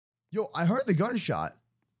Yo, I heard the gunshot.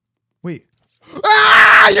 Wait.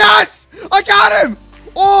 Ah, yes! I got him!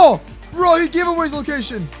 Oh, bro, he gave away his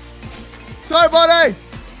location. Sorry, buddy.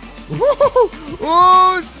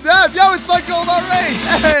 Oh, snap. Yo, it's fun going on race.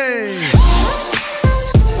 Hey!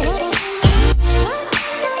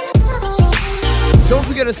 Don't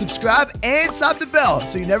forget to subscribe and slap the bell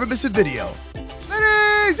so you never miss a video.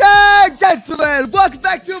 Ladies and gentlemen, welcome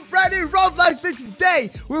back to a brand new Roblox video.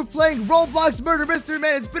 Today, we're playing Roblox Murder Mystery,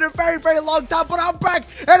 man. It's been a very, very long time, but I'm back,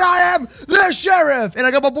 and I am the sheriff. And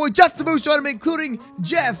I got my boy Jeff the Moose on me, including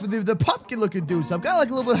Jeff, the pumpkin-looking dude. So I'm kind of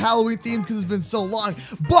like a little bit Halloween themed because it's been so long.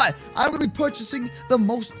 But I'm going to be purchasing the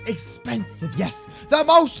most expensive, yes, the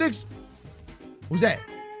most Who's that?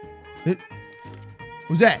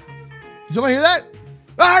 Who's that? Did somebody hear that?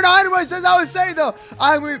 I don't know. Anyways, as I was saying, though,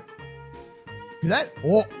 Hear that?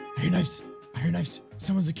 Oh, I hear knives. I hear knives.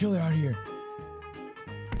 Someone's a killer out here.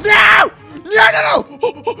 No! No!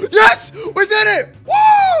 Oh, yes! We did it! Woo!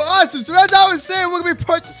 Awesome. So as I was saying, we're going to be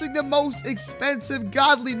purchasing the most expensive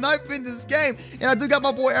godly knife in this game. And I do got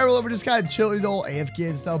my boy Errol over just kind of chilling. He's all AFK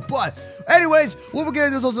and stuff. But anyways, what we're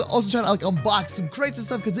going to do is also trying to like unbox some crates and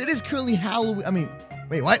stuff because it is currently Halloween.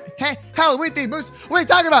 Wait, what? Hey, Halloween themed, Moose. What are you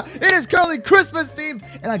talking about? It is currently Christmas themed,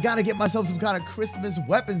 and I gotta get myself some kind of Christmas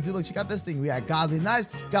weapons, dude. Like, check out this thing. We got godly knives,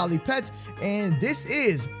 godly pets, and this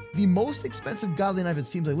is the most expensive godly knife, it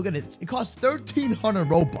seems like. Look at it. It costs 1,300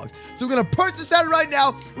 Robux. So we're gonna purchase that right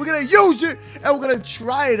now. We're gonna use it, and we're gonna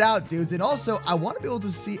try it out, dudes. And also, I want to be able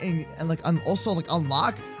to see and also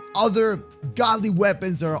unlock other godly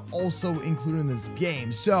weapons that are also included in this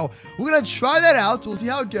game. So we're gonna try that out. We'll see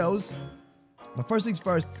how it goes. But first things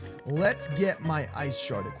first, let's get my ice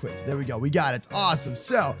shard equipped. There we go. We got it. Awesome.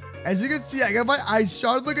 So, as you can see, I got my ice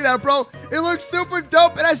shard. Look at that, bro. It looks super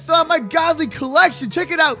dope, and I still have my godly collection. Check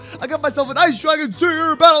it out. I got myself an ice dragon,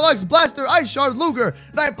 seer, battle axe, blaster, ice shard, luger,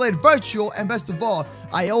 nightblade, virtual, and best of all,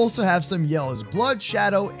 I also have some yellows, blood,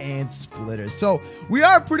 shadow, and splitters. So, we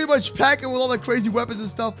are pretty much packing with all the crazy weapons and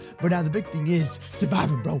stuff. But now the big thing is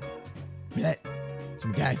surviving, bro. Look at that.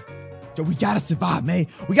 Some guy. Yo, we gotta survive, man.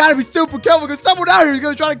 We gotta be super careful because someone out here is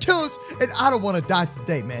gonna try to kill us. And I don't want to die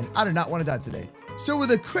today, man. I do not want to die today. So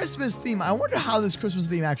with a Christmas theme, I wonder how this Christmas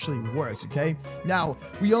theme actually works, okay? Now,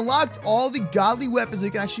 we unlocked all the godly weapons that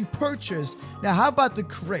you can actually purchase. Now, how about the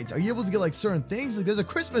crates? Are you able to get, like, certain things? Like, there's a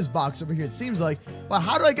Christmas box over here, it seems like. But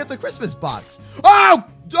how do I get the Christmas box? Oh,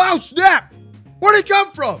 snap! Where'd it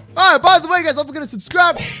come from? All right, by the way, guys, don't forget to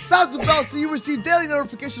subscribe, slap the bell so you receive daily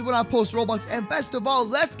notifications when I post Roblox. And best of all,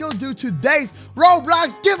 let's go do today's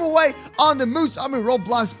Roblox giveaway on the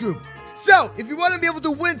Roblox group. So, if you want to be able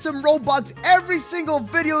to win some Robux every single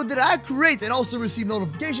video that I create and also receive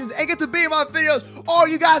notifications and get to be in my videos, all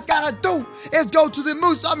you guys gotta do is go to the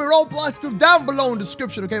Roblox group down below in the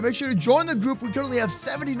description, okay? Make sure to join the group. We currently have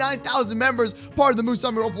 79,000 members, part of the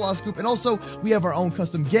Roblox group. And also, we have our own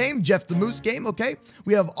custom game, Jeff the Moose game, okay?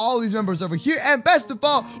 We have all these members over here. And best of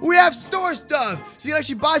all, we have store stuff. So you can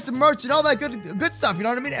actually buy some merch and all that good stuff, you know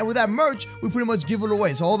what I mean? And with that merch, we pretty much give it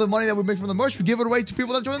away. So all the money that we make from the merch, we give it away to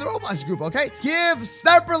people that join the Roblox group, okay? Give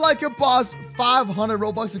Sniper Like a Boss 500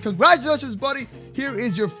 Robux. And congratulations, buddy. Here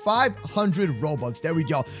is your 500 Robux. There we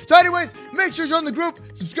go. So anyways, make sure you join the group,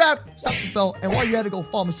 subscribe, slap the bell, and while you're at it, go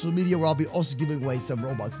follow my social media where I'll be also giving away some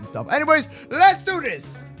Robux and stuff. Anyways, let's do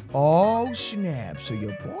this. Oh, snap. So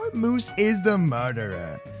your boy Moose is the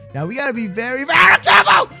murderer. Now, we gotta be very, very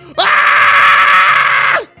careful!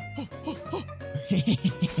 Ah!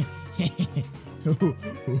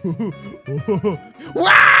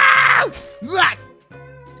 Wow!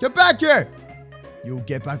 Get back here! You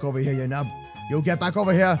get back over here, you nub. You get back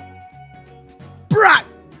over here. Brat!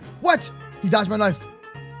 What? He dodged my knife.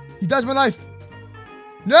 He dodged my knife.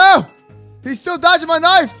 No! He's still dodging my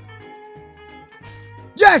knife.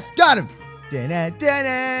 Yes! Got him!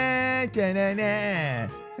 Da-na-da-na, da-na-na.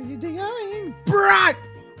 Are you doing? Brat!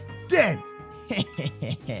 Dead!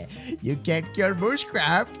 You can't kill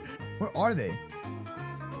MooseCraft. Where are they?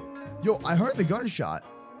 Yo, I heard the gunshot.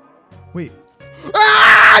 Wait.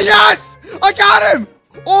 Ah, yes! I got him!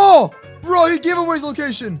 Oh, bro, he gave away his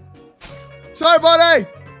location. Sorry, buddy.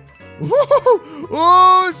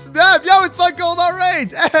 Oh, snap. Yo, it's fun going on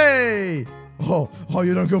raids. Hey. Oh,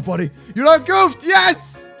 you done goofed, buddy. You done goofed.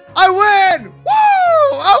 Yes. I win.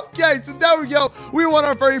 Woo! Okay, so there we go. We won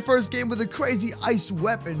our very first game with a crazy ice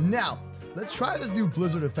weapon. Now, let's try this new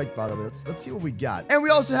blizzard effect, by the way. Let's see what we got. And we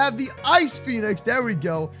also have the Ice Phoenix. There we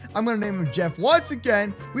go. I'm going to name him Jeff once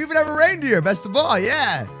again. We even have a reindeer. Best of all,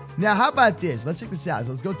 yeah. Now, how about this? Let's check this out. So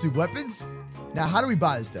let's go to weapons. Now, how do we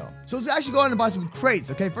buy this, though? So let's actually go ahead and buy some crates,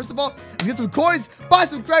 okay? First of all, let's get some coins, buy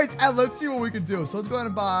some crates, and let's see what we can do. So let's go ahead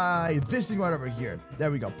and buy this thing right over here. There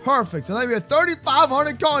we go. Perfect. So now we have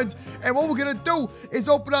 3,500 coins. And what we're going to do is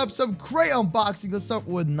open up some crate unboxing. Let's start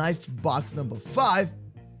with knife box number 5.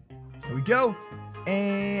 Here we go.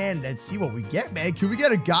 And let's see what we get, man. Can we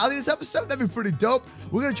get a godly this episode? That'd be pretty dope.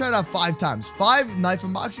 We're going to try it out 5 times. 5 knife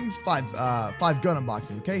unboxings, 5 gun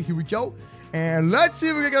unboxings, okay? Here we go. And let's see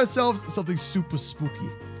if we can get ourselves something super spooky.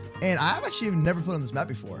 And I've actually never played on this map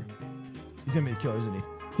before. He's gonna be the killer, isn't he?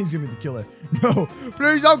 He's gonna be the killer. No,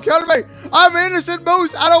 please don't kill me. I'm innocent,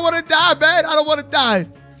 Moose. I don't want to die, man. I don't want to die.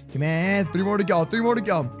 Come on, 3 more to go. 3 more to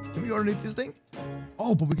go. Can we go underneath this thing?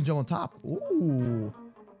 Oh, but we can jump on top. Ooh,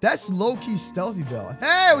 that's low-key stealthy, though.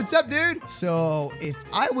 Hey, what's up, dude? So, if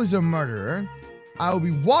I was a murderer, I would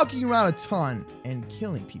be walking around a ton and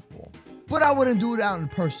killing people. But I wouldn't do it out in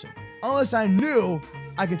person. Unless I knew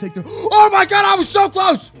I could take them. Oh my God, I was so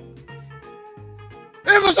close.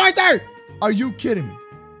 It was right there. Are you kidding me?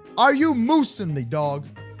 Are you moosing me, dog?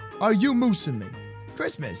 Are you moosing me?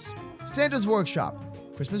 Christmas, Santa's workshop,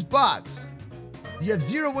 Christmas box. You have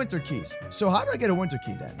 0 winter keys. So how do I get a winter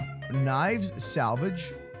key then? Knives,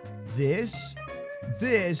 salvage, this,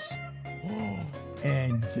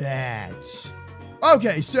 and that.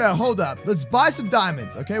 Okay, so hold up. Let's buy some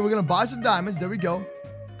diamonds. Okay, we're going to buy some diamonds. There we go.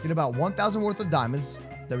 Get about 1,000 worth of diamonds.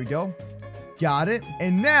 There we go. Got it.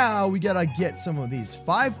 And now we gotta get some of these.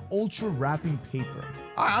 5 ultra wrapping paper.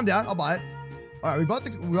 All right, I'm down. I'll buy it. All right, we bought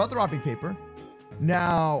the wrapping paper.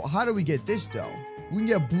 Now, how do we get this though? We can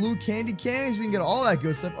get blue candy canes. We can get all that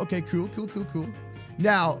good stuff. Okay, cool.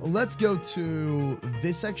 Now, let's go to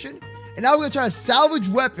this section. And now we're gonna try to salvage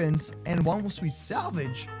weapons. And once we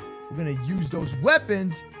salvage, we're gonna use those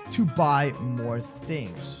weapons to buy more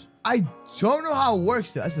things. I don't know how it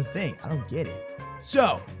works though. That's the thing. I don't get it.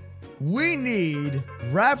 So, we need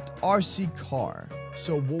wrapped RC car.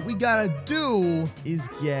 So what we gotta do is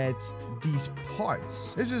get these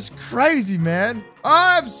parts. This is crazy, man.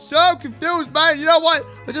 I'm so confused, man. You know what?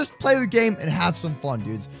 Let's just play the game and have some fun,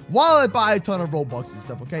 dudes. While I buy a ton of Robux and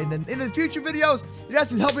stuff, okay? And then in the future videos, you guys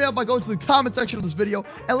can help me out by going to the comment section of this video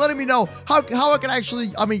and letting me know how I can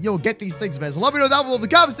actually, get these things, man. So let me know down below in the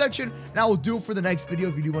comment section, and I will do it for the next video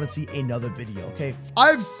if you do want to see another video, okay?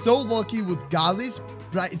 I'm so lucky with godlies,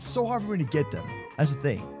 but it's so hard for me to get them. That's the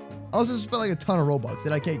thing. I also spent like a ton of Robux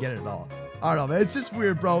and I can't get it at all. I don't know, man. It's just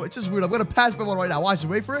weird, bro. It's just weird. I'm going to pass by one right now. Watch it.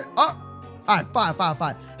 Wait for it. Oh. All right. Fine.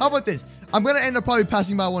 How about this? I'm going to end up probably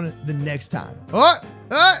passing by one the next time.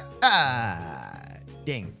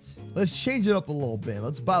 Dang it. Let's change it up a little bit.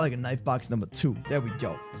 Let's buy like a knife box number 2. There we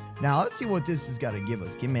go. Now, let's see what this has got to give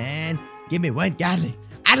us. Give me one godly.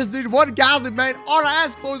 I just need one godly, man. All I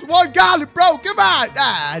ask for is one godly, bro. Come on.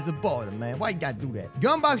 It's a border, man. Why you got to do that?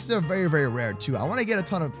 Gun boxes are very, very rare, too. I want to get a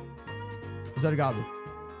ton of... Was that a godly?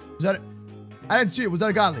 Was that it? I didn't see it. Was that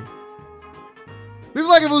a godly? Leave a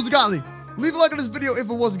like if it was a godly. Leave a like on this video if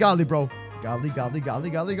it was a godly, bro. Godly.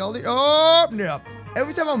 Oh, no.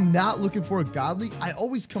 Every time I'm not looking for a godly, I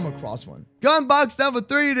always come across one. Gun box number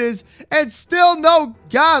 3 it is. And still no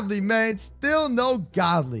godly, man. Still no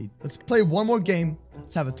godly. Let's play one more game.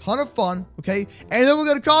 Let's have a ton of fun, okay? And then we're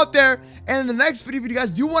going to call it there. And in the next video, if you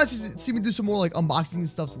guys do want to see me do some more like unboxing and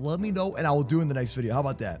stuff, so let me know and I will do it in the next video. How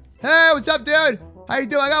about that? Hey, what's up, dude? How you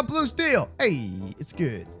doing? I got blue steel. Hey, it's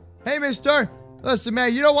good. Hey, mister. Listen,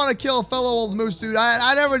 man, you don't want to kill a fellow old moose, dude.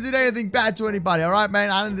 I never did anything bad to anybody, all right, man?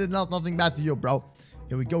 I did nothing bad to you, bro.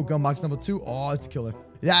 Here we go, gun box number 2. Oh, it's the killer.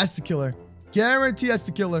 Yeah, that's the killer. Guarantee that's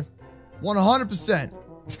the killer.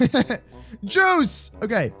 100%. Juice.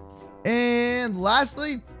 Okay. And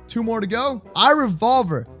lastly, 2 more to go.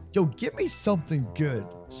 Revolver. Yo, give me something good.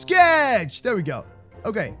 Sketch. There we go.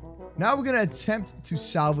 Okay. Now we're going to attempt to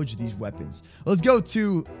salvage these weapons. Let's go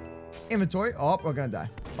to inventory. Oh, we're going to die.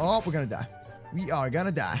 Oh, we're going to die. We are going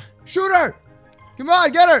to die. Shoot her. Come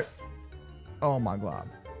on, get her. Oh, my God.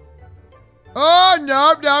 Oh,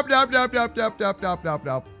 nope.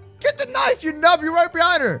 Get the knife, you nub. You're right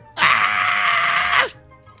behind her. Ah!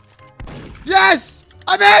 Yes.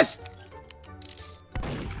 I missed.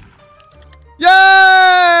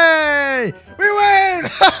 Yay! We win!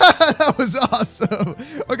 That was awesome.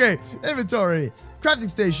 Okay, inventory,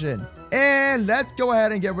 crafting station, and let's go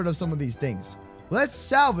ahead and get rid of some of these things. Let's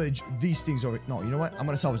salvage these things over. No, you know what? I'm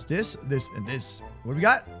gonna salvage this, and this. What do we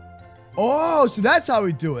got? Oh, so that's how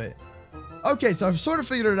we do it. Okay, so I've sort of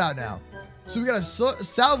figured it out now. So we gotta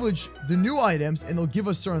salvage the new items, and they'll give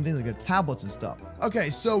us certain things like the tablets and stuff.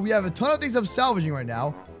 Okay, so we have a ton of things I'm salvaging right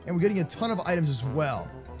now, and we're getting a ton of items as well.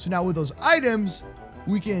 So now with those items,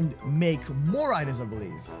 we can make more items, I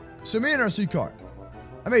believe. So me and RC car.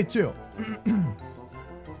 I made 2.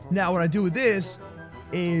 Now, what I do with this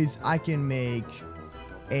is I can make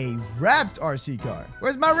a wrapped RC car.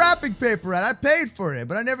 Where's my wrapping paper at? I paid for it,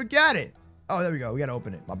 but I never got it. Oh, there we go. We gotta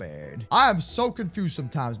open it. My bad. I am so confused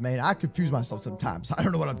sometimes, man. I confuse myself sometimes. I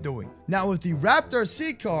don't know what I'm doing. Now, with the wrapped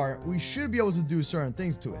RC car, we should be able to do certain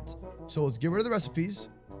things to it. So let's get rid of the recipes.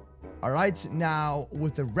 All right. Now,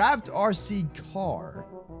 with the wrapped RC car,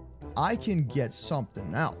 I can get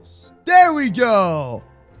something else. There we go.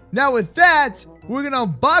 Now, with that, we're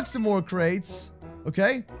gonna unbox some more crates.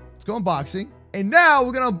 Okay. Let's go unboxing. And now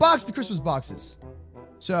we're gonna unbox the Christmas boxes.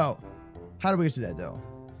 So, how do we get to that though?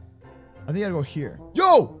 I think I gotta go here.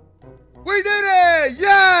 Yo! We did it!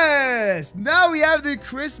 Yes! Now we have the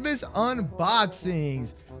Christmas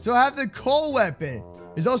unboxings. So I have the coal weapon.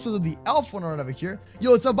 There's also the elf one right over here.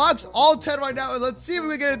 Yo, let's unbox all 10 right now and let's see if we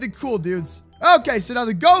can get anything cool, dudes. Okay, so now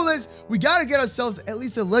the goal is we gotta get ourselves at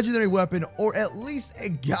least a legendary weapon or at least a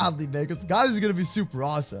godly, man, because godly is gonna be super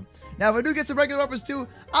awesome. Now, if I do get some regular weapons too,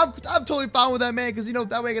 I'm totally fine with that, man, because, you know,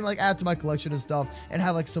 that way I can, like, add to my collection and stuff and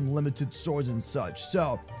have, like, some limited swords and such.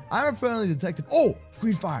 So, I'm a friendly detective. Oh,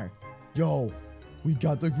 green fire. Yo, we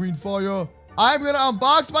got the green fire. I'm going to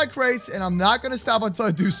unbox my crates, and I'm not going to stop until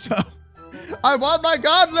I do so. I want my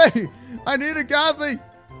godly. I need a godly.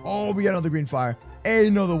 Oh, we got another green fire.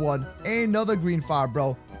 Another one. Another green fire,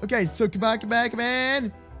 bro. Okay, so come on, come on, come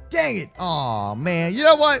on. Dang it. Aw, man. You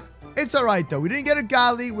know what? It's all right, though. We didn't get a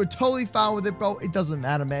godly. We're totally fine with it, bro. It doesn't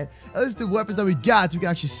matter, man. At least the weapons that we got, we can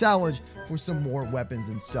actually salvage for some more weapons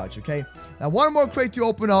and such, okay? Now, one more crate to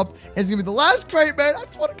open up. And it's going to be the last crate, man. I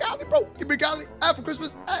just want a godly, bro. Give me a godly. For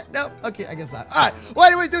Christmas. No. Okay, I guess not. All right. Well,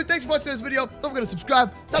 anyways, dude, thanks for watching this video. Don't forget to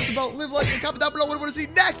subscribe, slap the bell, leave a like, and comment down below what you want to see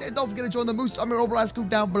next. And don't forget to join the Moose. I'm your Roblox group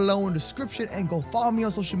down below in the description. And go follow me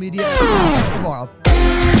on social media. And I'll see you tomorrow.